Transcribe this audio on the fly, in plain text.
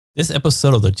This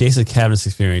episode of the Jason Cavness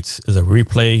Experience is a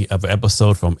replay of an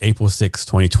episode from April 6,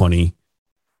 2020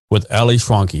 with Ali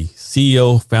Schwanke,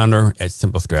 CEO, founder at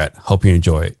Strat. Hope you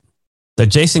enjoy it. The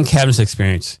Jason Cavness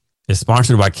Experience is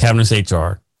sponsored by Cavness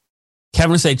HR.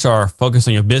 Cavness HR, focus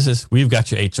on your business. We've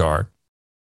got your HR.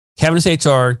 Cavness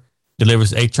HR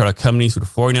delivers HR to companies with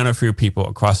 49 or fewer people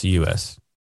across the U.S.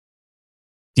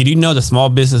 Did you know that small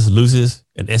business loses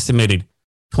an estimated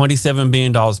 $27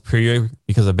 billion per year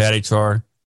because of bad HR?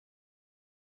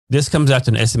 This comes out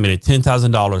to an estimated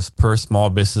 $10,000 per small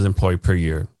business employee per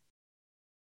year.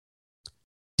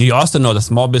 Do you also know that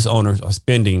small business owners are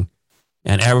spending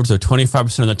an average of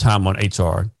 25% of the time on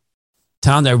HR?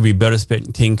 Time that would be better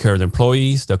spent taking care of their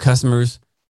employees, their customers,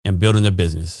 and building their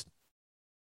business.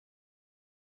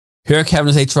 Here at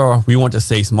Cavness HR, we want to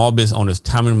save small business owners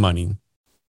time and money.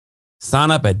 Sign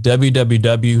up at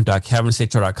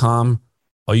www.cavnesshr.com,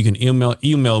 or you can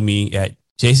email me at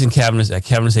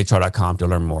jasoncavness@cavnesshr.com to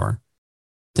learn more.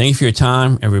 Thank you for your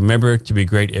time, and remember to be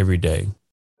great every day.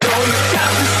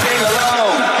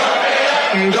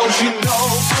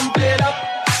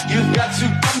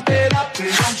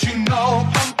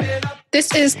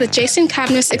 This is the Jason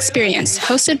Cavness Experience,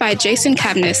 hosted by Jason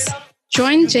Cavness.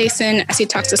 Join Jason as he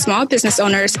talks to small business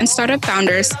owners and startup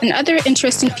founders and other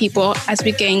interesting people as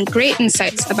we gain great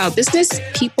insights about business,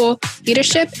 people,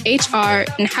 leadership, HR,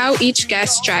 and how each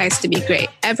guest strives to be great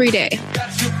every day.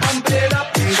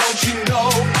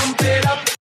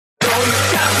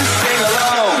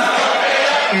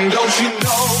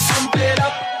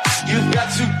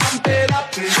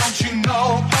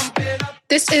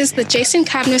 This is the Jason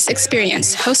Cavness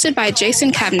Experience, hosted by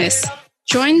Jason Cavness.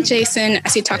 Join Jason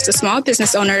as he talks to small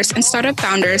business owners and startup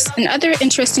founders and other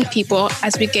interesting people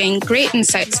as we gain great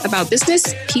insights about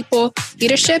business, people,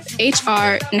 leadership,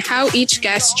 HR, and how each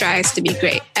guest strives to be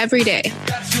great every day.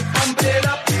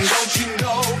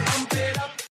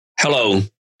 Hello,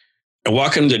 and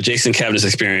welcome to Jason Cavness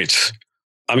Experience.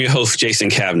 I'm your host, Jason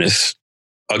Cavness.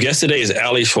 Our guest today is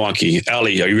Ali Schwanke.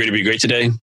 Ali, are you ready to be great today?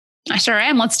 I sure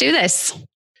am. Let's do this.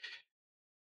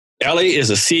 Ali is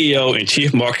the CEO and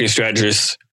Chief Marketing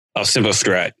Strategist of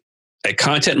Strat, a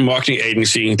content marketing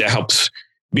agency that helps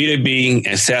B2B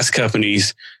and SaaS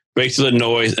companies break through the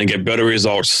noise and get better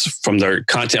results from their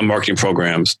content marketing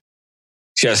programs.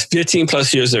 She has 15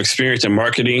 plus years of experience in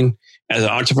marketing. As an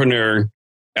entrepreneur,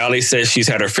 Ali says she's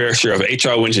had her fair share of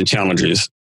HR wins and challenges.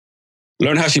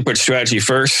 Learn how she puts strategy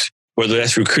first, whether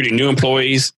that's recruiting new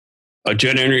employees or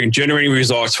generating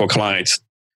results for clients,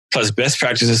 plus best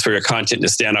practices for your content to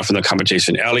stand out from the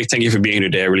competition. Ali, thank you for being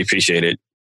here today. I really appreciate it.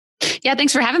 Yeah,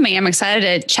 thanks for having me. I'm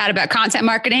excited to chat about content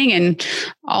marketing and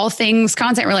all things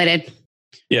content related.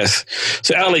 Yes.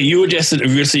 So Ali, you were just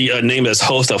recently named as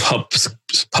host of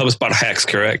HubSpot Hacks,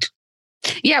 correct?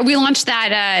 Yeah, we launched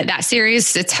that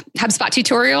series. It's HubSpot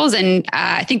tutorials, and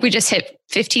I think we just hit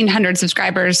 1,500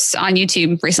 subscribers on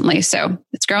YouTube recently. So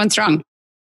it's growing strong.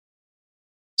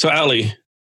 So Ali,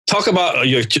 talk about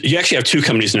you actually have two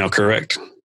companies now, correct?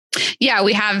 Yeah,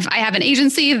 I have an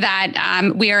agency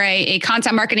that we are a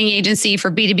content marketing agency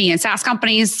for B2B and SaaS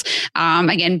companies.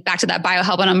 Again, back to that bio,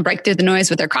 helping them break through the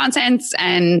noise with their contents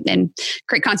and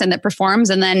create content that performs.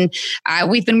 And then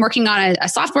we've been working on a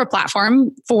software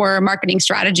platform for marketing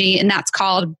strategy, and that's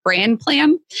called Brand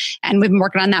Plan. And we've been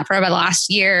working on that for about the last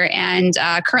year and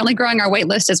currently growing our wait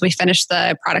list as we finish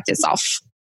the product itself.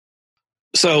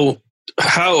 So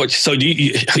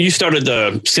you started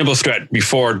the Strat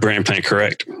before Brand Plan,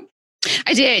 correct?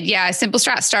 I did. Yeah.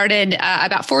 Strat started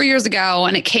about 4 years ago,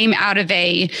 and it came out of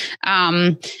the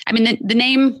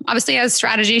name obviously has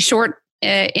strategy short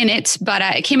in it, but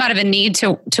it came out of a need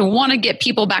to want to get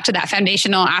people back to that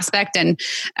foundational aspect and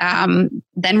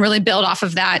then really build off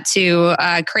of that to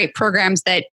create programs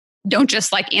that don't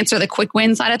just like answer the quick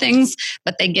win side of things,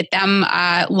 but they get them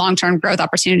long-term growth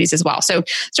opportunities as well. So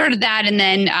started that and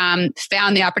then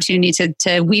found the opportunity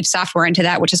to weave software into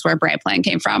that, which is where Brand Plan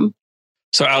came from.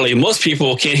 So Ali, most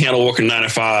people can't handle working 9 to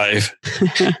 5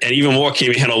 and even more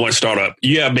can't handle one startup.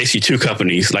 You have basically two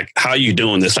companies. Like, how are you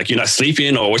doing this? Like, you're not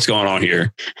sleeping or what's going on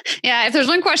here? Yeah, if there's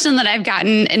one question that I've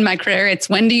gotten in my career, it's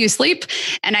when do you sleep?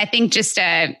 And I think just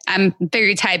I'm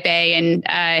very type A. And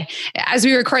as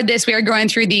we record this, we are going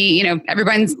through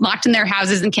everyone's locked in their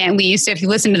houses and can't leave. So if you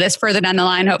listen to this further down the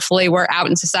line, hopefully we're out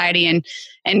in society and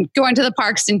going to the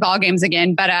parks and ball games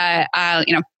again. But,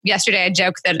 yesterday I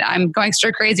joked that I'm going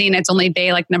stir crazy and it's only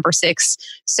day like number 6.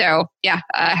 So yeah,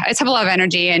 I just have a lot of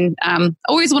energy and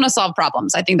always want to solve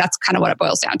problems. I think that's kind of what it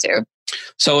boils down to.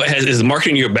 So is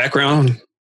marketing your background?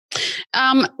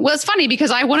 Well, it's funny because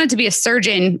I wanted to be a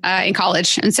surgeon in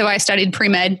college. And so I studied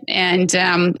pre-med and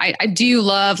I do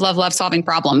love solving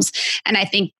problems. And I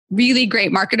think really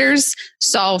great marketers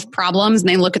solve problems and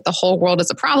they look at the whole world as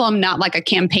a problem, not like a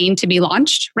campaign to be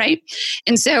launched, right?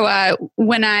 And so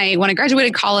when I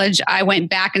graduated college, I went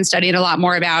back and studied a lot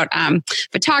more about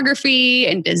photography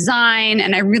and design,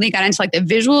 and I really got into like the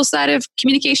visual side of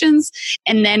communications.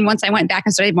 And then once I went back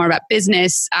and studied more about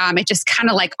business, it just kind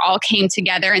of like all came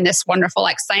together in this wonderful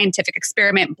like scientific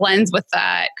experiment blends with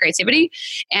creativity,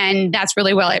 and that's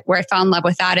really where I fell in love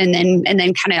with that. And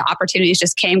then kind of opportunities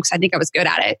just came because I think I was good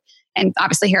at it. And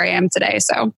obviously here I am today.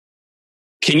 So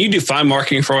can you define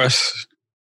marketing for us?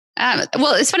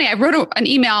 Well, it's funny. I wrote an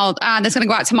email that's going to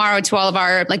go out tomorrow to all of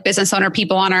our like business owner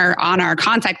people on our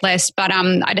contact list. But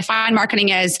I define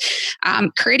marketing as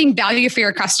creating value for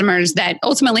your customers that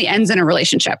ultimately ends in a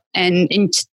relationship. And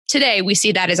today we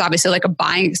see that as obviously like a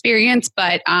buying experience,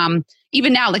 but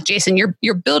even now, like Jason,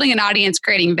 you're building an audience,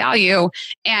 creating value,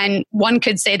 and one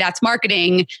could say that's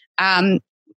marketing.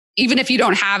 Even if you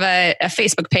don't have a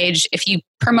Facebook page, if you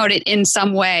promote it in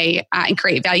some way and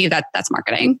create value, that's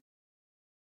marketing.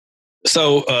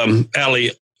 So,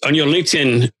 Allie, on your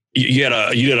LinkedIn, you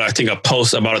did, I think, a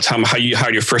post about a time how you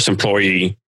hired your first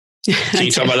employee. Can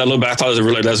you talk about that a little bit? I thought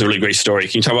that's a really great story.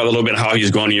 Can you talk about that a little bit, how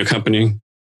he's growing in your company?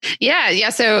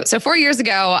 Yeah. So 4 years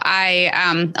ago,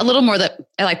 I, a little more than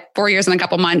like 4 years and a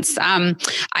couple months, I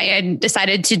had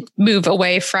decided to move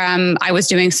away from, I was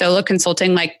doing solo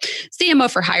consulting, like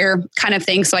CMO for hire kind of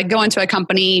thing. So I'd go into a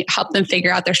company, help them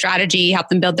figure out their strategy, help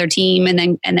them build their team,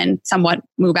 and then somewhat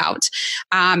move out.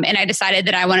 And I decided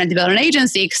that I wanted to build an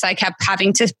agency because I kept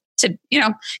having to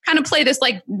kind of play this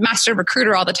like master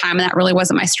recruiter all the time. And that really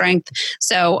wasn't my strength.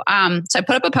 So I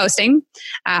put up a posting.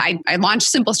 I launched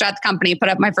Simple Strat, the company, put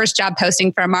up my first job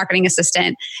posting for a marketing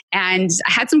assistant. And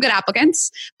I had some good applicants,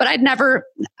 but I'd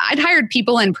hired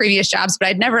people in previous jobs, but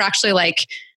I'd never actually like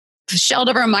shelled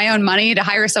over my own money to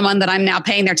hire someone that I'm now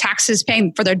paying their taxes,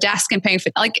 paying for their desk, and paying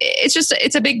for, like,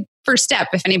 it's a big first step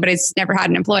if anybody's never had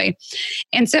an employee.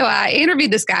 And so I interviewed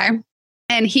this guy.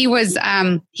 And he was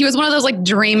one of those like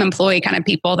dream employee kind of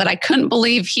people that I couldn't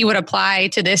believe he would apply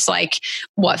to this, like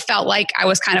what felt like I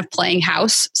was kind of playing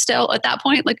house still at that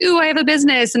point. Like, ooh, I have a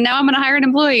business and now I'm going to hire an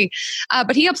employee.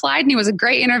 But he applied and he was a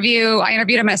great interview. I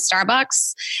interviewed him at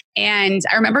Starbucks, and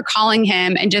I remember calling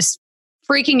him and just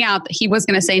freaking out that he was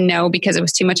going to say no because it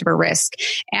was too much of a risk.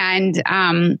 And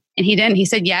he didn't. He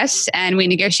said yes, and we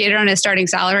negotiated on his starting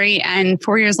salary. And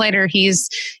 4 years later, he's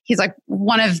like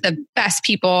one of the best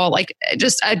people, like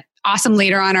just an awesome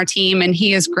leader on our team, and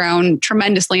he has grown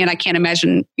tremendously. And I can't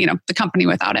imagine, the company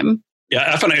without him.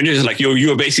 Yeah, I found it interesting. Like you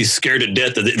were basically scared to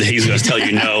death that he's going to tell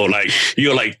you no. Like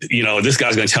you're like, this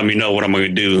guy's going to tell me no. What am I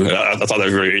going to do? I thought that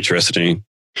was very interesting.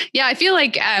 Yeah, I feel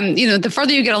like, the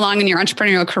further you get along in your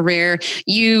entrepreneurial career,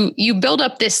 you build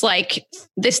up this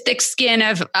thick skin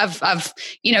of,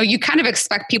 you kind of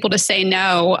expect people to say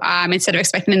no, instead of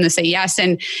expecting them to say yes.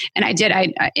 And I did.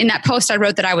 In that post, I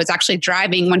wrote that I was actually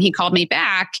driving when he called me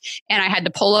back, and I had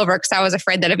to pull over because I was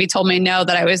afraid that if he told me no,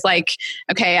 that I was like,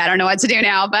 okay, I don't know what to do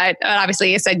now. But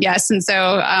obviously he said yes. And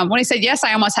so when he said yes,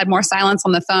 I almost had more silence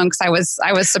on the phone because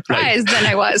I was surprised than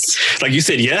I was. Like you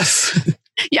said yes.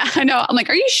 Yeah, I know. I'm like,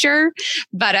 are you sure?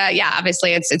 But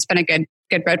obviously it's been a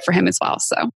good road for him as well.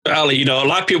 So, Allie, a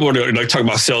lot of people are talking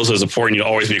about sales as important,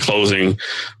 always be closing.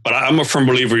 But I'm a firm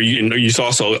believer, you should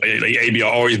also,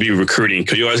 ABR, always be recruiting,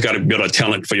 because you always got to build a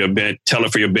talent for your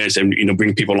bench, and,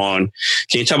 bring people on.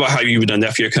 Can you talk about how you've done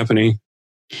that for your company?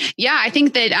 Yeah, I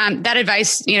think that that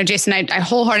advice, Jason, I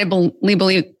wholeheartedly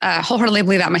believe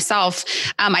that myself.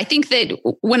 I think that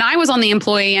when I was on the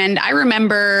employee end, I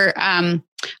remember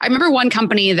one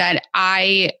company that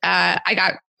I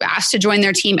got asked to join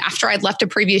their team after I'd left a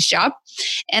previous job.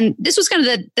 And this was kind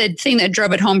of the thing that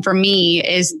drove it home for me,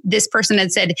 is this person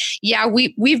had said, yeah,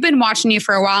 we've been watching you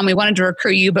for a while and we wanted to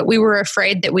recruit you, but we were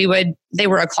afraid that they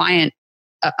were a client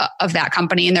of that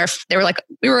company. And they were like,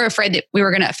 we were afraid that we were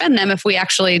going to offend them if we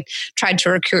actually tried to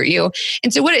recruit you.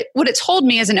 And so what it told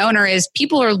me as an owner is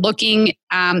people are looking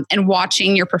and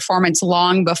watching your performance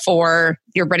long before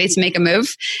you're ready to make a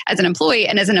move as an employee.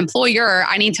 And as an employer,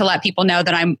 I need to let people know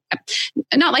that I'm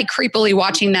not like creepily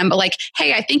watching them, but like,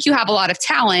 hey, I think you have a lot of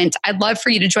talent. I'd love for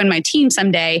you to join my team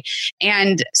someday.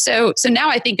 And so now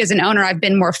I think as an owner, I've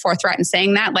been more forthright in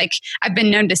saying that. Like I've been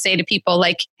known to say to people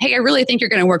like, hey, I really think you're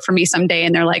going to work for me someday.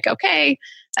 And they're like, okay,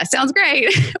 that sounds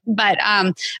great. But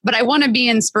I want to be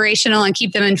inspirational and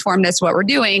keep them informed as to what we're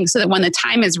doing, so that when the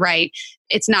time is right,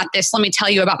 it's not this, let me tell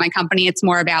you about my company. It's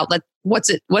more about what's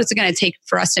it going to take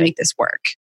for us to make this work.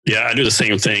 Yeah, I do the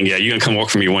same thing. Yeah, you're going to come work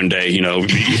for me one day. I do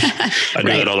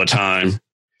that all the time.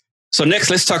 So next,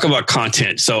 let's talk about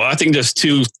content. So I think there's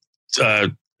two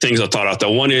things are thought out there.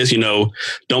 One is,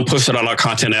 don't push a lot of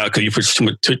content out because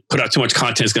you put out too much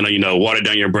content is going to, water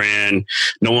down your brand.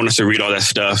 No one wants to read all that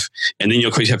stuff. And then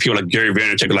you'll have people like Gary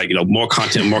Vaynerchuk, like, more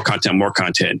content, more content, more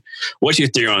content. What's your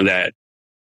theory on that?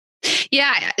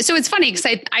 Yeah. So it's funny because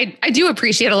I do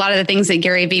appreciate a lot of the things that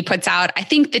Gary Vee puts out. I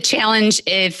think the challenge,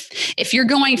 if you're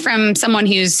going from someone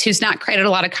who's not created a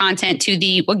lot of content to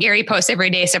Gary posts every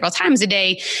day, several times a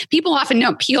day, people often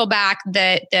don't peel back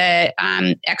the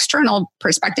external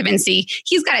perspective and see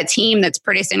he's got a team that's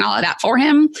producing all of that for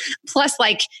him. Plus,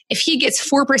 like, if he gets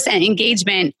 4%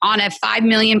 engagement on a 5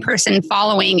 million person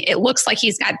following, it looks like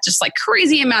he's got just like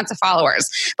crazy amounts of followers.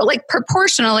 But like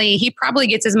proportionally, he probably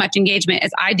gets as much engagement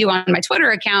as I do on my Twitter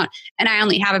account, and I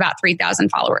only have about 3,000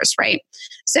 followers, right?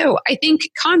 So I think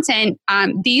content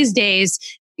these days,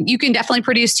 you can definitely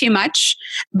produce too much,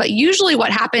 but usually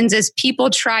what happens is people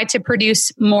try to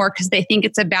produce more because they think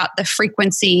it's about the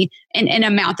frequency and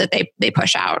amount that they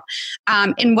push out.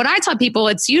 And what I tell people,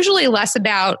 it's usually less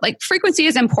about, like, frequency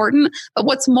is important, but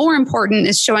what's more important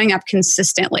is showing up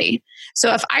consistently.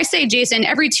 So if I say, Jason,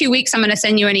 every 2 weeks, I'm going to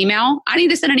send you an email, I need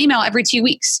to send an email every 2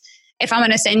 weeks. If I'm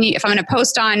going to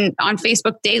post on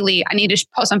Facebook daily, I need to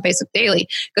post on Facebook daily.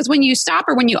 Because when you stop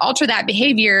or when you alter that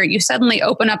behavior, you suddenly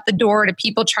open up the door to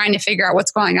people trying to figure out what's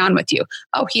going on with you.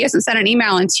 Oh, he hasn't sent an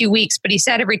email in 2 weeks, but he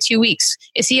said every 2 weeks.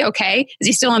 Is he okay? Is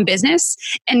he still in business?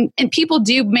 And people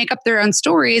do make up their own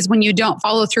stories when you don't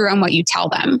follow through on what you tell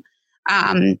them.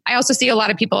 I also see a lot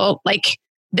of people, like,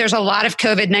 there's a lot of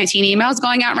COVID-19 emails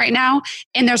going out right now,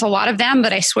 and there's a lot of them,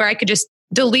 but I swear I could just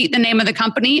delete the name of the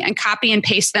company and copy and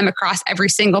paste them across every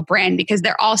single brand because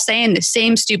they're all saying the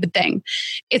same stupid thing.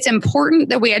 It's important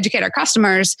that we educate our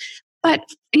customers, but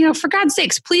for God's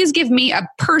sakes, please give me a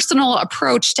personal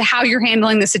approach to how you're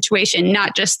handling the situation,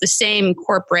 not just the same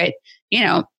corporate,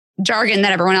 jargon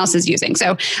that everyone else is using.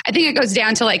 So I think it goes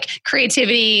down to like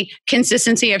creativity,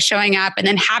 consistency of showing up, and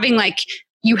then having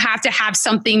you have to have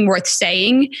something worth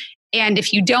saying. And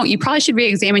if you don't, you probably should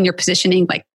re-examine your positioning,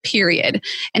 period.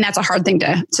 And that's a hard thing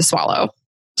to swallow.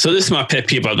 So this is my pet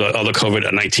peeve about all the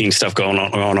COVID-19 stuff going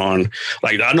on.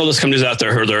 Like, I know there's companies out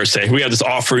there who are saying, we have this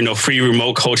offer, free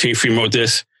remote coaching, free remote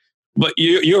this, but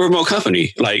you're a remote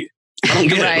company. Like, I don't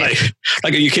get right. it.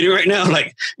 Like, are you kidding right now?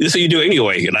 Like, this is what you do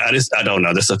anyway. And I don't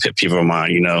know. This is a pet peeve of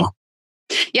mine,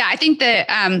 Yeah, I think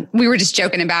that we were just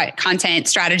joking about content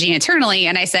strategy internally.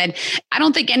 And I said, I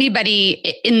don't think anybody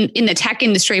in the tech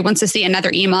industry wants to see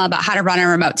another email about how to run a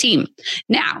remote team.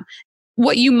 Now,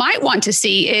 what you might want to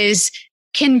see is,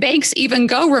 can banks even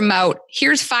go remote?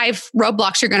 Here's 5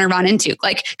 roadblocks you're going to run into.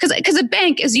 Because a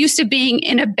bank is used to being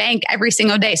in a bank every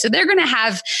single day. So they're going to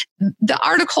have the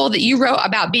article that you wrote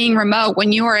about being remote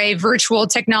when you are a virtual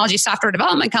technology software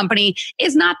development company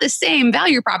is not the same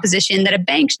value proposition that a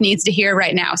bank needs to hear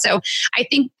right now. So I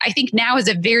think now is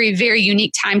a very, very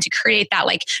unique time to create that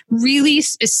really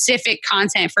specific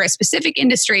content for a specific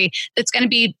industry that's going to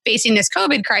be facing this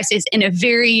COVID crisis in a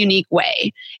very unique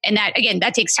way. And that, again,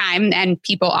 that takes time, and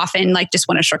people often just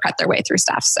want to shortcut their way through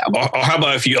stuff. So, or how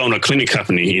about if you own a cleaning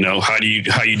company? How do you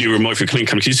do remote for cleaning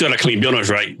companies? You still got to clean buildings,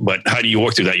 right? But how do you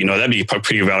work through that? That'd be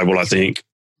pretty valuable, I think.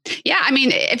 Yeah, I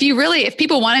mean, if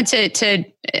people wanted to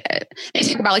they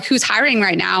think about who's hiring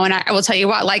right now, and I will tell you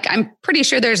what, I'm pretty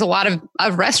sure there's a lot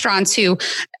of restaurants who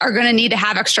are going to need to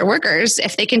have extra workers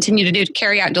if they continue to do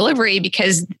carry out delivery,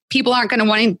 because people aren't going to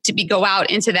want to go out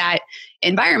into that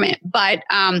environment. But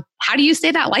how do you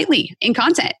say that lightly in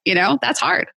content? That's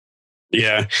hard.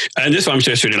 Yeah. And this is what I'm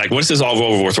interested in. Once this all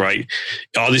over with, right?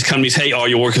 All these companies, hey, all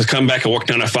your workers come back and work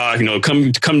 9 to 5,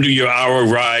 come do your hour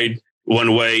ride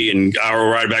one way and hour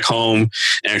ride back home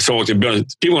and so on.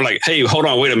 People are like, hey, hold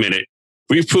on, wait a minute.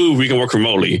 We've proved we can work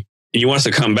remotely. And you want us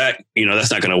to come back,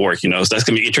 that's not going to work, So that's going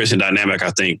to be an interesting dynamic,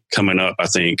 I think, coming up,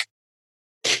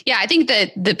 Yeah, I think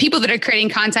that the people that are creating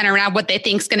content around what they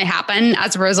think is going to happen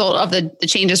as a result of the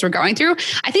changes we're going through,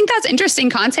 I think that's interesting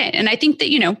content. And I think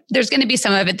that, there's going to be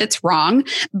some of it that's wrong.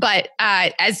 But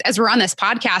as we're on this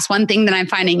podcast, one thing that I'm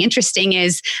finding interesting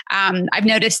is I've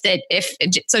noticed that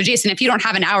Jason, if you don't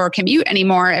have an hour commute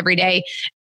anymore every day,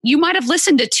 you might have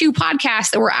listened to 2 podcasts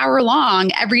that were hour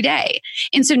long every day.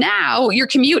 And so now your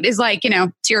commute is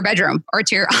to your bedroom or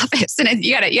to your office, and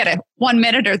you got a 1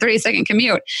 minute or 30-second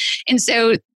commute. And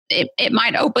so it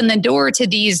might open the door to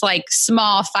these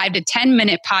small 5 to 10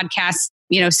 minute podcasts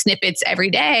snippets every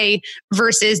day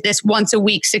versus this once a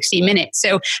week, 60 minutes.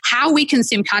 So how we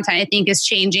consume content, I think, is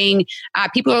changing.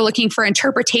 People are looking for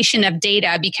interpretation of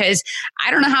data because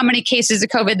I don't know how many cases of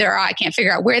COVID there are. I can't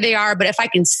figure out where they are, but if I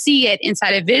can see it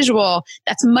inside a visual,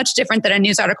 that's much different than a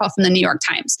news article from the New York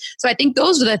Times. So I think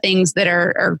those are the things that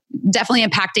are definitely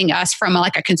impacting us from a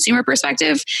consumer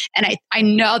perspective. And I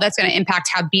know that's going to impact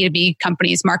how B2B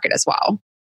companies market as well.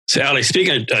 So Ali,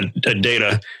 speaking of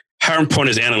data, how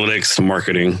important is analytics to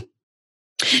marketing?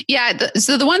 Yeah.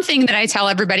 So the one thing that I tell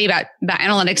everybody about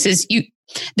analytics is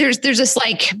there's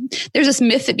this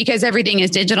myth that because everything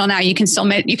is digital now, you can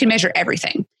measure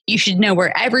everything. You should know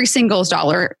where every single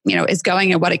dollar, is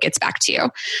going and what it gets back to you.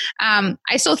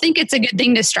 I still think it's a good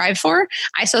thing to strive for.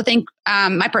 I still think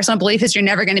my personal belief is you're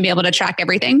never going to be able to track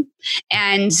everything.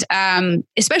 And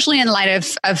especially in light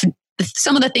of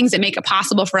some of the things that make it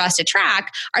possible for us to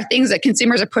track are things that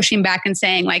consumers are pushing back and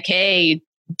saying hey,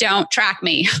 don't track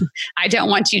me. I don't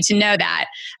want you to know that.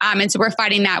 And so we're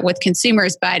fighting that with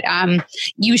consumers, but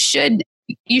you should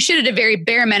at a very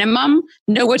bare minimum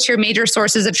know what your major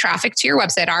sources of traffic to your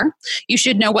website are. You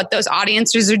should know what those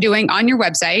audiences are doing on your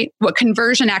website, what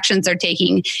conversion actions they're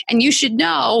taking, and you should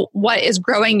know what is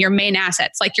growing your main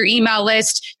assets, like your email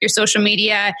list, your social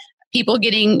media, people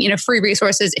getting free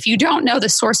resources. If you don't know the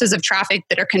sources of traffic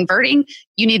that are converting,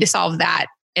 you need to solve that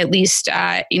at least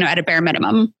at a bare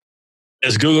minimum.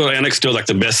 Is Google Analytics still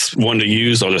the best one to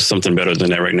use, or there's something better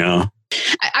than that right now?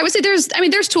 I would say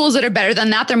there's tools that are better than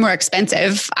that. They're more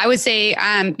expensive. I would say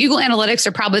Google Analytics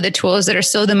are probably the tools that are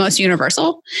still the most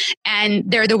universal, and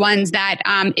they're the ones that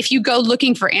if you go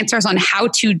looking for answers on how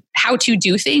to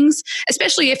do things,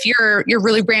 especially if you're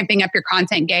really ramping up your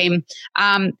content game,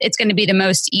 it's going to be the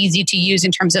most easy to use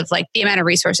in terms of the amount of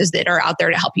resources that are out there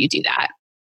to help you do that.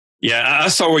 Yeah, I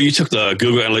saw where you took the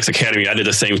Google Analytics Academy. I did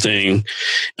the same thing.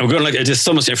 I'm going it's just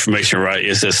so much information, right?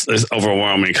 It's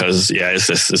overwhelming because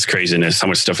it's craziness how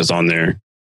much stuff is on there.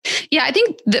 Yeah, I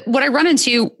think that what I run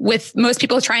into with most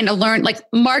people trying to learn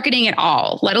marketing at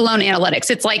all, let alone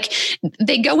analytics, it's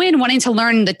they go in wanting to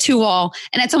learn the tool,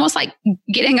 and it's almost like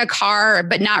getting a car,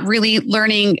 but not really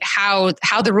learning how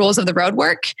the rules of the road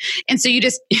work. And so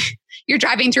you're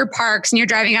driving through parks and you're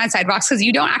driving on sidewalks because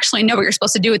you don't actually know what you're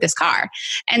supposed to do with this car.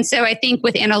 And so I think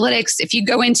with analytics, if you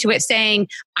go into it saying,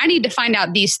 I need to find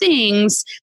out these things,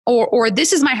 or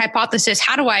this is my hypothesis,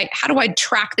 how do I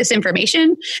track this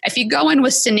information? If you go in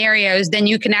with scenarios, then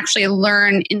you can actually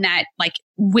learn in that,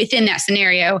 within that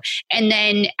scenario. And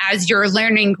then as your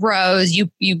learning grows, you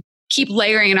keep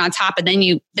layering it on top, and then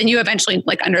you eventually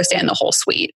understand the whole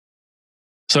suite.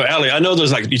 So, Ali, I know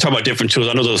there's you talk about different tools.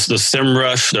 I know there's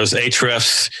SEMrush, there's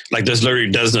Ahrefs, there's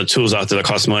literally dozens of tools out there that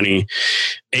cost money.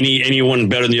 Any one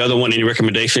better than the other one? Any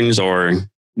recommendations, or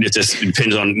it just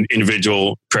depends on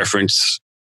individual preference?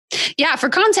 Yeah, for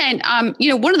content,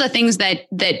 one of the things that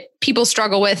people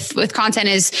struggle with content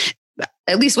is,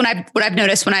 at least what I've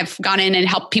noticed when I've gone in and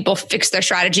helped people fix their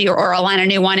strategy or align a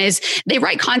new one, is they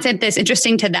write content that's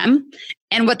interesting to them.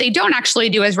 And what they don't actually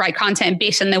do is write content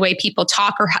based on the way people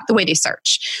talk or the way they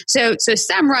search. So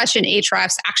SEMrush and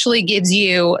Ahrefs actually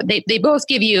they both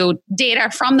give you data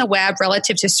from the web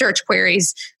relative to search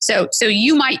queries. So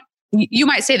you might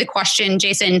say the question,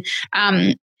 Jason,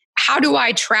 how do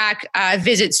I track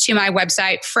visits to my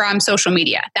website from social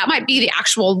media? That might be the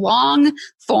actual long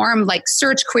form,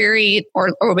 search query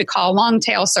or what we call long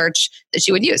tail search that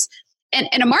you would use. And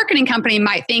a marketing company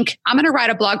might think, I'm going to write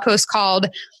a blog post called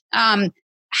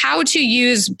how to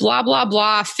use blah, blah,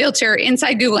 blah filter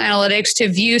inside Google Analytics to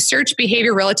view search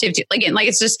behavior relative to, again,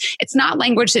 it's not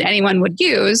language that anyone would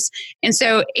use. And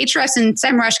so Ahrefs and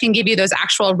SEMrush can give you those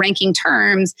actual ranking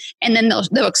terms, and then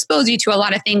they'll expose you to a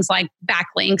lot of things like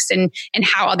backlinks and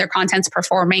how other content's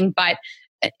performing. But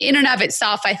in and of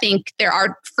itself, I think there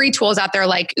are free tools out there,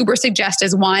 like Ubersuggest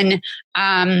is one.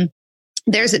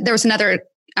 There's another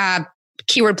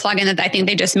keyword plugin that I think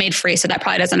they just made free, so that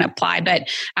probably doesn't apply. But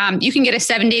you can get a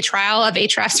 7-day trial of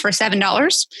Ahrefs for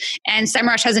 $7, and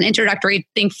SEMrush has an introductory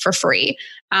thing for free.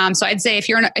 So I'd say if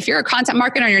you're a content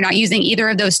marketer and you're not using either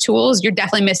of those tools, you're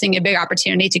definitely missing a big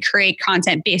opportunity to create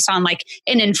content based on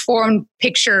an informed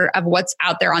picture of what's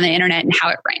out there on the internet and how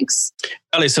it ranks.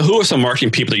 Ali, so who are some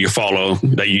marketing people that you follow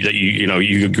that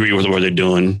you agree with what they're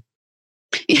doing?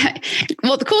 Yeah.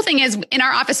 Well, the cool thing is in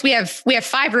our office, we have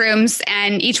 5 rooms,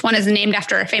 and each one is named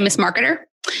after a famous marketer.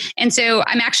 And so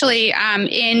I'm actually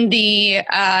in the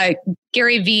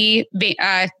Gary V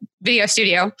video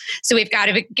studio. So we've got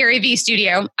a Gary V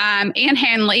studio. Ann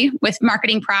Hanley with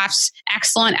Marketing Profs,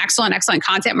 excellent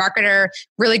content marketer,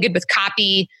 really good with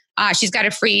copy. She's got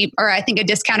a free, or I think a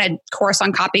discounted course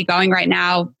on copy going right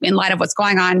now in light of what's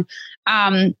going on.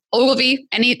 Ogilvy,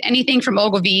 anything from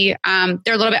Ogilvy.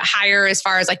 They're a little bit higher as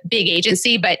far as like big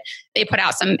agency, but they put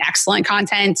out some excellent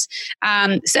content.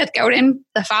 Seth Godin,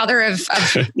 the father of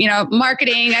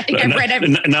marketing. I think I've read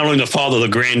not only the father, the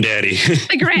granddaddy.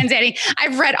 The granddaddy.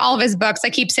 I've read all of his books. I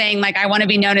keep saying like I want to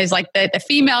be known as like the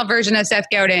female version of Seth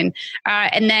Godin.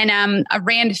 And then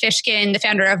Rand Fishkin, the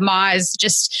founder of Moz,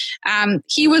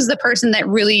 he was the person that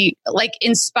really like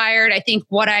inspired, I think,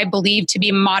 what I believe to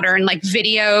be modern like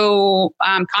video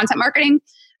content marketing.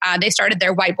 They started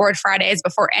their Whiteboard Fridays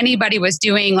before anybody was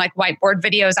doing like whiteboard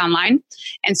videos online.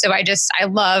 And so I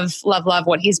love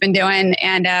what he's been doing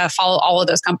and follow all of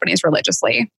those companies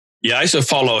religiously. Yeah, I used to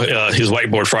follow his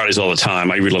Whiteboard Fridays all the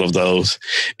time. I really love those.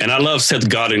 And I love Seth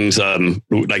Godin's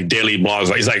like daily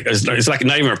blogs. It's like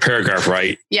not even a paragraph,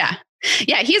 right? Yeah.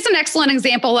 Yeah, he's an excellent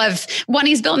example of one,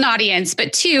 he's built an audience,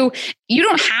 but two, you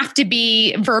don't have to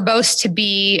be verbose to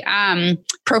be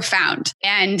profound.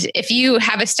 And if you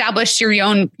have established your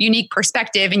own unique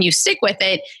perspective and you stick with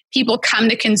it, people come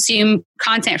to consume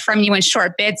content from you in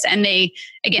short bits. And they,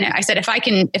 again, I said, if I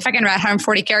can write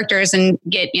 140 characters and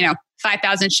get,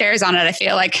 5,000 shares on it, I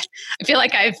feel like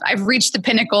I've reached the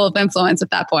pinnacle of influence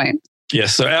at that point.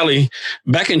 Yes. So Ali,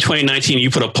 back in 2019, you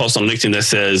put a post on LinkedIn that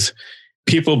says,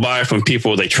 people buy from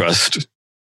people they trust.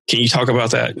 Can you talk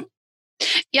about that?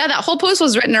 Yeah, that whole post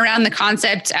was written around the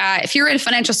concept. If you're in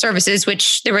financial services,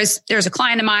 which there was a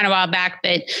client of mine a while back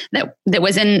that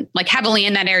was in like heavily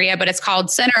in that area, but it's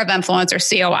called Center of Influence or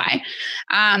COI.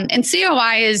 And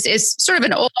COI is sort of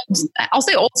an I'll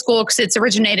say old school because it's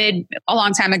originated a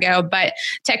long time ago, but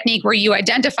technique where you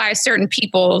identify certain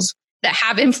people's that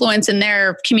have influence in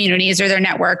their communities or their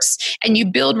networks, and you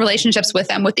build relationships with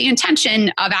them with the intention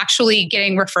of actually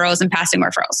getting referrals and passing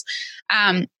referrals.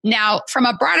 Now, from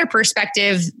a broader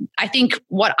perspective, I think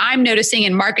what I'm noticing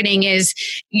in marketing is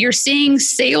you're seeing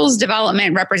sales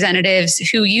development representatives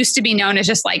who used to be known as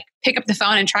just like pick up the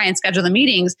phone and try and schedule the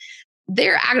meetings.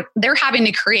 They're having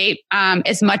to create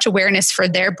as much awareness for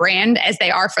their brand as they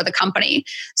are for the company.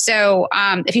 So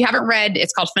if you haven't read,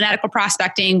 it's called Fanatical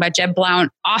Prospecting by Jeb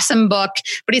Blount. Awesome book,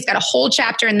 but he's got a whole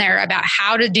chapter in there about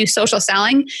how to do social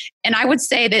selling. And I would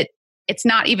say that it's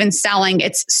not even selling,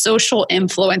 it's social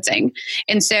influencing.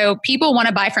 And so people want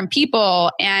to buy from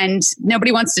people, and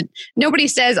nobody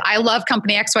says, I love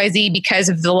company XYZ because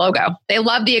of the logo. They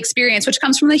love the experience, which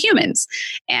comes from the humans.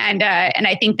 And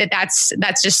I think that's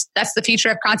the future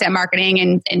of content marketing.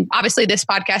 And obviously this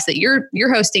podcast that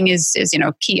you're hosting is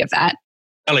key of that.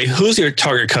 Ali, who's your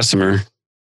target customer?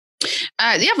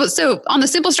 So on the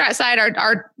Simple Strat side,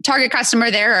 our target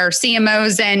customer there are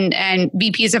CMOs and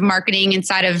VPs of marketing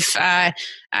inside of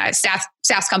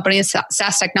SaaS companies,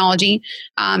 SaaS technology,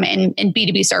 and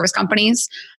B2B service companies.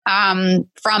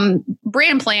 From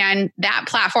Brand Plan, that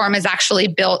platform is actually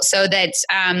built so that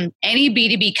any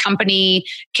B2B company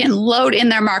can load in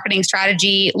their marketing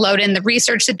strategy, load in the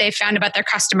research that they've found about their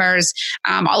customers,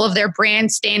 all of their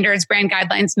brand standards, brand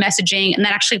guidelines, messaging, and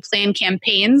then actually plan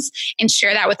campaigns and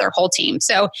share that with their whole team.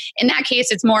 So in that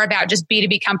case, it's more about just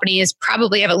B2B companies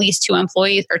probably have at least 2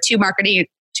 employees or 2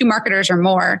 marketers or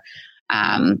more.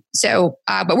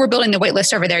 But we're building the wait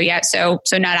list over there yet. So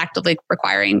not actively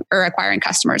acquiring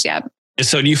customers yet. And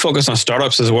so do you focus on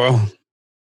startups as well?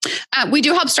 We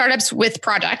do help startups with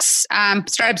projects.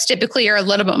 Startups typically are a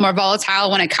little bit more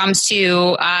volatile when it comes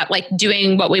to like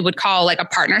doing what we would call like a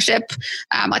partnership,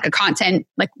 like a content,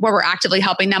 like where we're actively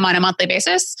helping them on a monthly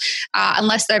basis,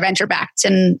 unless they're venture backed.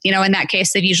 And, in that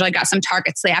case, they've usually got some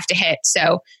targets they have to hit.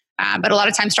 So, but a lot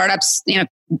of times startups,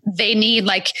 they need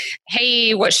like,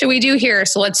 hey, what should we do here?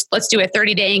 So let's do a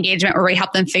 30-day engagement where we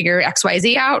help them figure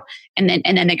XYZ out, and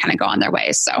then they kind of go on their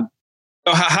ways. So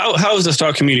how is the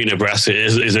startup community in Nebraska?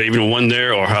 Is there even one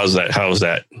there, or how's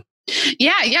that?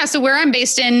 Yeah. So where I'm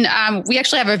based in, we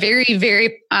actually have a very,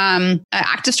 very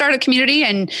active startup community,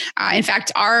 and in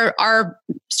fact, our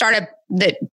startup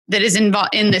that is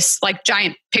involved in this like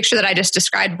giant picture that I just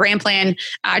described, Brand Plan,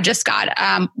 just got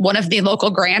one of the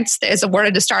local grants that is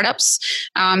awarded to startups.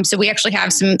 So we actually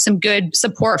have some good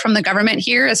support from the government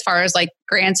here as far as like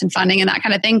grants and funding and that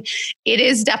kind of thing. It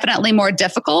is definitely more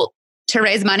difficult to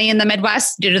raise money in the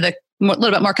Midwest due to the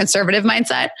little bit more conservative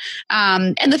mindset.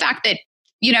 And the fact that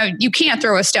you can't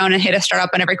throw a stone and hit a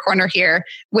startup on every corner here,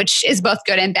 which is both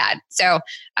good and bad. So,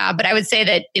 but I would say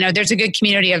that, there's a good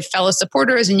community of fellow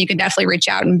supporters, and you can definitely reach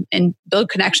out and build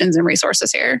connections and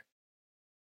resources here.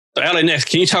 So Ali, next,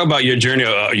 can you talk about your journey,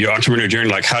 your entrepreneur journey?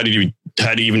 Like how do you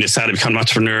even decide to become an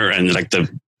entrepreneur, and like the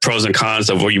pros and cons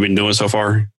of what you've been doing so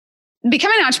far?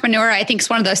 Becoming an entrepreneur, I think, is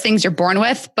one of those things you're born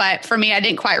with. But for me, I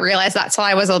didn't quite realize that till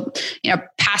I was,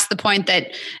 past the point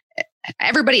that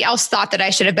everybody else thought that I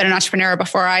should have been an entrepreneur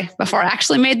before I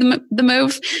actually made the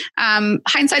move.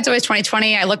 Hindsight's always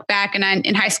 2020. I look back, and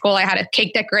in high school, I had a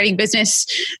cake decorating business.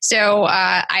 So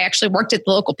I actually worked at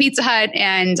the local Pizza Hut,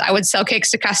 and I would sell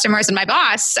cakes to customers. And my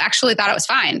boss actually thought it was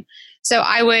fine. So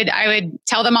I would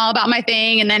tell them all about my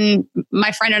thing, and then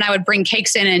my friend and I would bring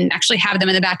cakes in and actually have them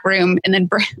in the back room, and then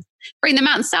bring them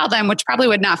out and sell them, which probably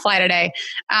would not fly today.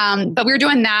 But we were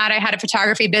doing that. I had a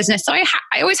photography business, so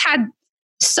I always had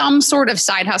some sort of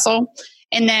side hustle.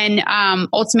 And then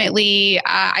ultimately,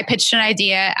 I pitched an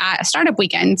idea at a startup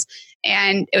weekend,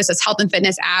 and it was this health and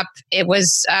fitness app. It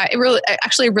was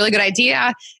actually a really good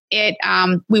idea.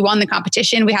 We won the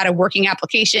competition. We had a working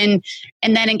application,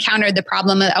 and then encountered the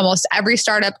problem that almost every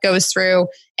startup goes through.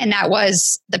 And that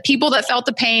was the people that felt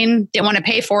the pain didn't want to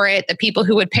pay for it. The people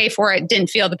who would pay for it didn't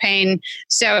feel the pain.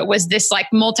 So it was this like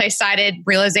multi-sided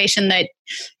realization that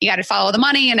you got to follow the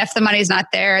money. And if the money's not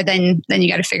there, then you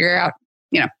got to figure out,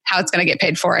 how it's going to get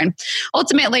paid for. And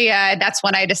ultimately, that's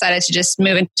when I decided to just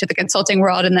move into the consulting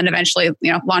world, and then eventually,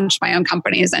 launch my own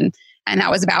companies. And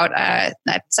that was about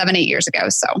 7-8 years ago.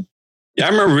 So. Yeah, I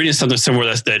remember reading something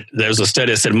similar that there was a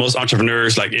study that said most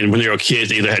entrepreneurs, like when they were kids,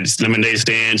 they either had lemonade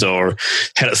stands or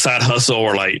had a side hustle,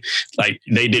 or like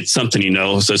they did something,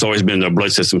 So it's always been their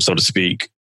blood system, so to speak.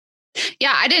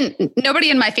 Yeah, nobody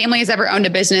in my family has ever owned a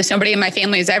business. Nobody in my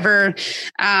family has ever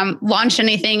launched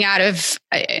anything out of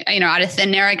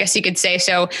thin air, I guess you could say.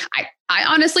 So I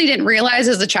honestly didn't realize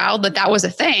as a child that was a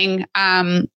thing.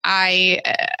 I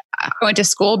went to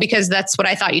school because that's what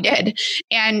I thought you did.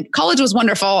 And college was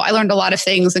wonderful. I learned a lot of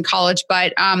things in college,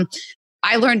 but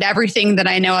I learned everything that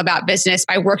I know about business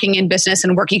by working in business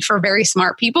and working for very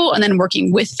smart people, and then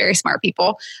working with very smart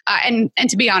people. And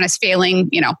to be honest, failing,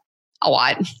 a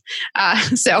lot.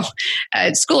 So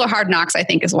school of hard knocks, I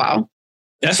think, as well.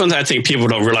 That's something I think people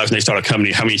don't realize when they start a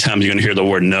company, how many times you're going to hear the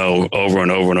word no over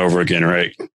and over and over again,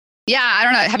 right? Yeah, I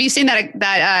don't know. Have you seen that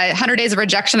 100 Days of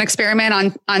Rejection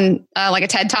experiment on like a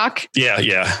TED Talk? Yeah.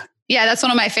 Yeah, that's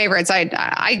one of my favorites.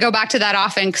 I go back to that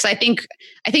often because I think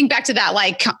back to that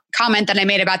like comment that I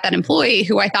made about that employee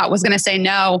who I thought was going to say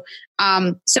no.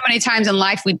 So many times in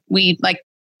life we like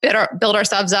build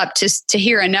ourselves up to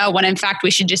hear a no, when in fact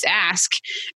we should just ask,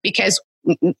 because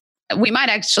we might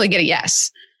actually get a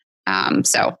yes.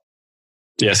 So.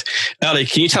 Yes. Ali,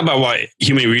 can you talk about why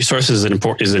human resources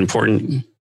is important?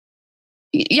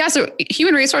 Yeah. So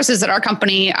human resources at our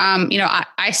company,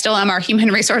 I still am our human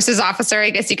resources officer, I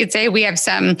guess you could say. We have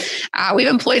we've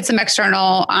employed some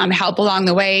external help along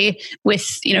the way with,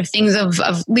 things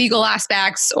of legal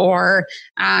aspects, or,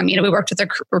 we worked with a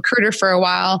recruiter for a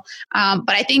while. But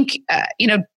I think,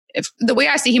 if the way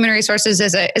I see human resources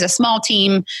as a small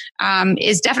team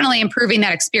is definitely improving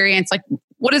that experience. Like,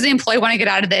 what does the employee want to get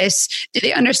out of this? Do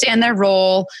they understand their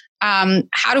role?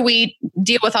 How do we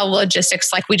deal with all the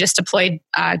logistics? Like we just deployed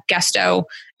Guesto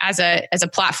as a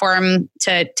platform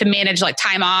to manage like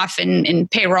time off and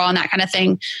payroll and that kind of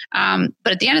thing.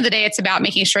 But at the end of the day, it's about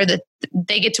making sure that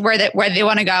they get to where they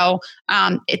want to go.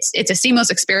 It's a seamless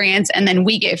experience, and then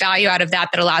we get value out of that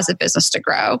allows the business to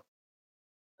grow.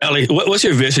 Ali, what's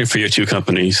your vision for your two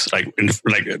companies? Like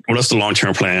what's the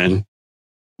long-term plan?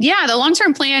 Yeah, the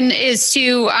long-term plan is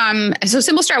to, so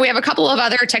Simple Strat, we have a couple of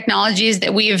other technologies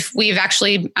that we've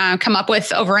actually come up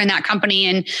with over in that company.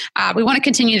 And we want to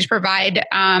continue to provide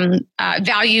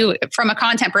value from a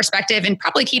content perspective, and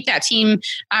probably keep that team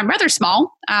rather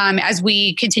small as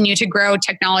we continue to grow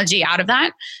technology out of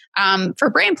that. For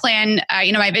Brand Plan,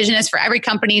 my vision is for every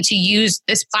company to use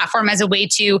this platform as a way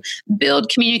to build,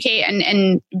 communicate,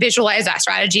 and visualize that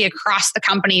strategy across the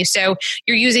company. So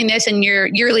you're using this in your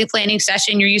yearly planning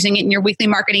session, you're using it in your weekly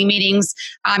marketing meetings,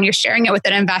 you're sharing it with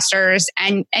the investors,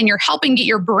 and you're helping get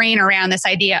your brain around this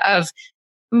idea of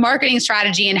marketing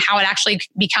strategy and how it actually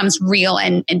becomes real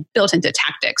and built into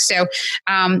tactics. So,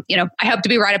 I hope to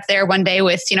be right up there one day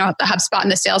with, the HubSpot and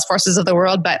the Salesforces of the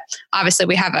world, but obviously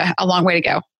we have a long way to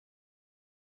go.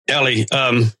 Ali,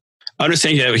 I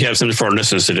understand you have something for our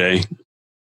listeners today.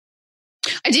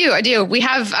 I do. We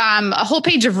have a whole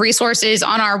page of resources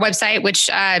on our website, which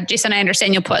Jason, I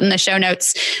understand you'll put in the show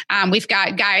notes. We've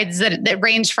got guides that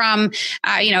range from,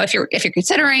 if you're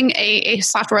considering a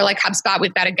software like HubSpot,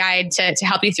 we've got a guide to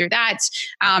help you through that.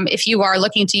 If you are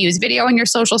looking to use video in your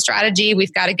social strategy,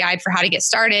 we've got a guide for how to get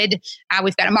started.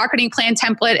 We've got a marketing plan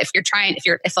template. If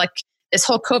this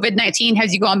whole COVID-19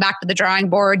 has you going back to the drawing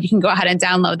board, you can go ahead and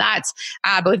download that.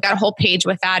 But we've got a whole page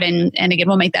with that. And again,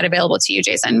 we'll make that available to you,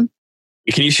 Jason.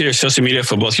 Can you share social media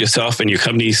for both yourself and your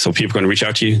company so people can reach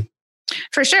out to you?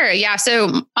 For sure. Yeah.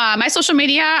 So my social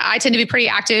media, I tend to be pretty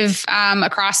active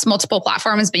across multiple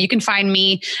platforms, but you can find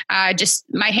me, just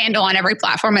my handle on every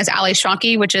platform is Ali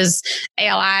Schwanke, which is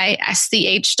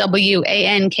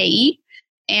ALISCHWANKE.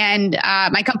 And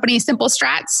my company, Simple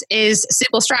Strats, is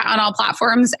Simple Strat on all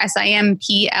platforms,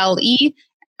 SIMPLE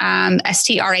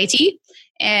STRAT.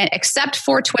 And except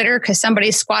for Twitter, because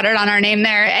somebody squatted on our name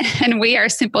there, and we are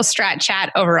Simple Strat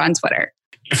Chat over on Twitter.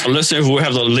 For listeners, we'll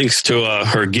have the links to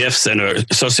her gifts and her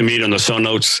social media in the show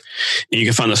notes. And you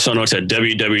can find the show notes at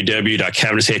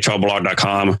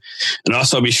www.cabinetshrblog.com. And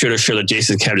also be sure to share the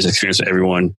Jason Cabinets experience with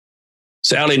everyone.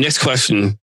 So, Ali, next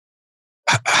question.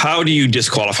 How do you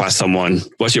disqualify someone?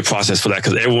 What's your process for that?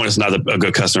 Because everyone is not a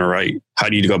good customer, right? How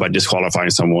do you go about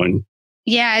disqualifying someone?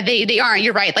 Yeah, they aren't.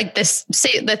 You're right. Like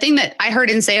the thing that I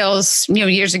heard in sales,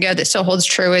 years ago that still holds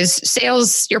true is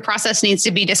sales. Your process needs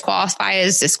to be disqualified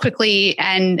as quickly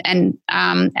and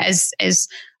as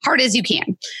hard as you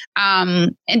can.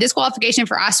 And disqualification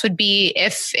for us would be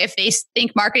if they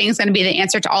think marketing is going to be the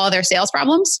answer to all of their sales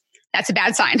problems. That's a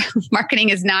bad sign. Marketing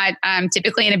is not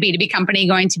typically in a B2B company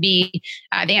going to be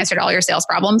the answer to all your sales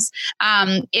problems.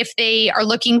 If they are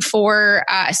looking for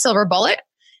a silver bullet,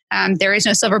 there is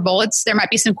no silver bullets. There might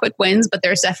be some quick wins, but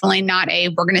there's definitely not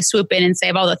we're going to swoop in and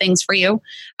save all the things for you.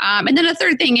 And then a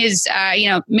third thing is,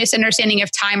 misunderstanding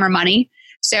of time or money.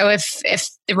 So if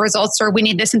the results are, we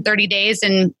need this in 30 days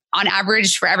and on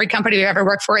average for every company we've ever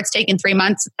worked for, it's taken 3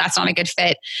 months, that's not a good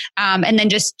fit. And then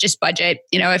just budget,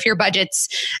 if your budget's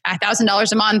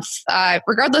 $1,000 a month,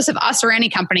 regardless of us or any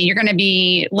company, you're going to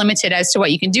be limited as to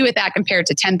what you can do with that compared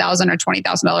to $10,000 or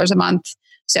 $20,000 a month.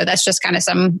 So that's just kind of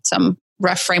some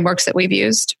rough frameworks that we've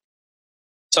used.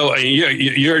 So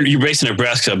you're based in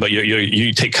Nebraska, but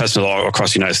you take customers all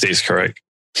across the United States, correct?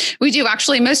 We do.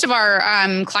 Actually, most of our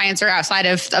clients are outside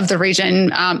of the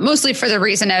region, mostly for the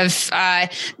reason of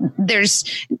there's,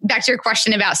 back to your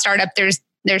question about startup, there's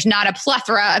not a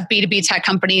plethora of B2B tech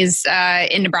companies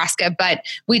in Nebraska, but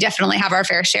we definitely have our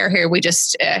fair share here. We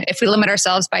just, if we limit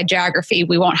ourselves by geography,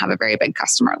 we won't have a very big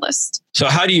customer list. So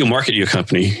how do you market your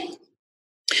company?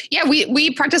 Yeah,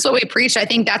 we practice what we preach. I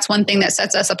think that's one thing that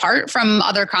sets us apart from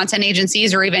other content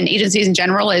agencies or even agencies in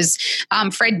general is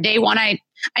from day one, I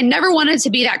never wanted to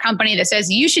be that company that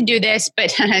says you should do this,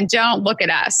 but don't look at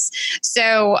us.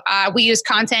 So we use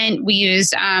content, we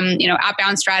use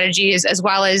outbound strategies as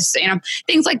well as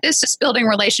things like this, just building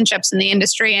relationships in the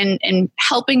industry and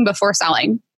helping before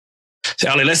selling. So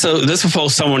Ali, let's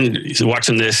suppose someone is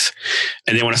watching this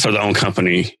and they want to start their own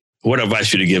company. What advice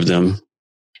should you give them?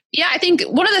 Yeah, I think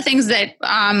one of the things that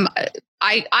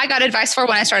I got advice for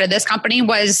when I started this company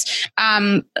was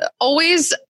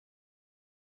always,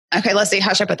 okay, let's see,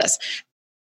 how should I put this?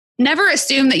 Never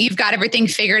assume that you've got everything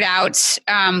figured out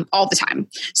all the time.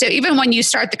 So even when you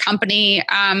start the company,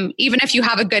 even if you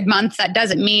have a good month, that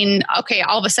doesn't mean, okay,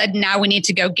 all of a sudden now we need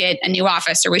to go get a new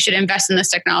office or we should invest in this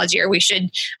technology or we should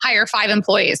hire 5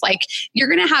 employees. Like you're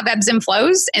going to have ebbs and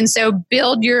flows. And so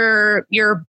build your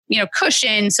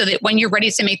cushion so that when you're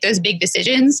ready to make those big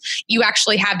decisions, you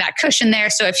actually have that cushion there.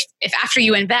 So if after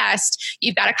you invest,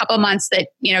 you've got a couple of months that,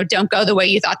 don't go the way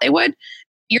you thought they would,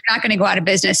 you're not going to go out of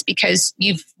business because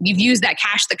you've used that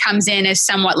cash that comes in as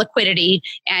somewhat liquidity.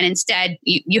 And instead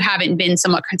you haven't been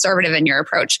somewhat conservative in your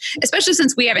approach, especially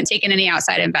since we haven't taken any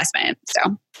outside investment.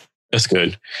 So that's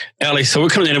good. Ali, so we're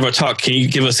coming to the end of our talk. Can you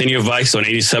give us any advice on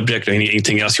any subject or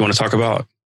anything else you want to talk about?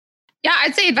 Yeah,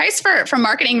 I'd say advice for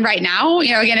marketing right now.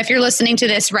 Again, if you're listening to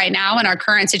this right now in our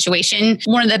current situation,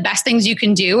 one of the best things you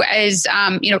can do is,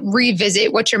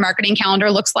 revisit what your marketing calendar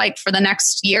looks like for the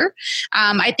next year.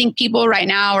 I think people right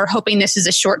now are hoping this is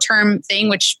a short-term thing,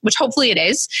 which hopefully it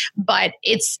is, but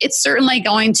it's certainly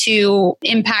going to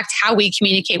impact how we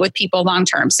communicate with people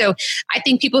long-term. So I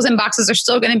think people's inboxes are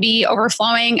still going to be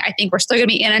overflowing. I think we're still going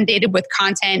to be inundated with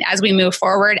content as we move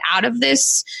forward out of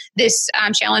this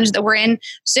challenge that we're in.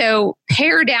 So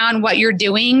pare down what you're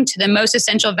doing to the most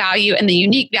essential value and the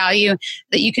unique value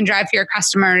that you can drive for your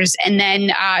customers, and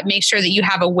then make sure that you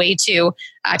have a way to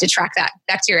track that.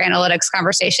 Back to your analytics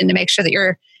conversation to make sure that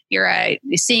you're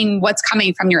seeing what's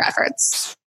coming from your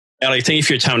efforts. Ali, thank you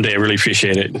for your time today. I really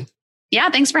appreciate it. Yeah,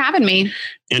 thanks for having me.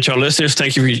 And to our listeners,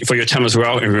 thank you for your time as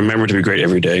well. And remember to be great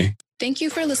every day. Thank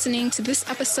you for listening to this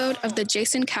episode of the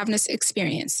Jason Cabinets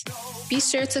Experience. Be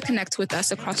sure to connect with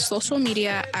us across social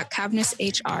media at Cabinets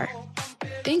HR.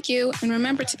 Thank you, and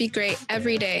remember to be great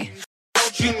every day.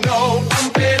 Don't you know,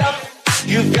 pump it up.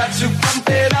 You've got to pump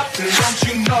it up. Don't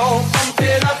you know, pump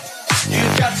it up.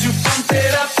 You've got to pump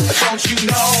it up. Don't you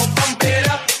know, pump it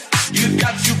up. You've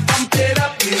got to pump it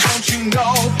up. Don't you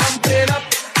know, pump it up.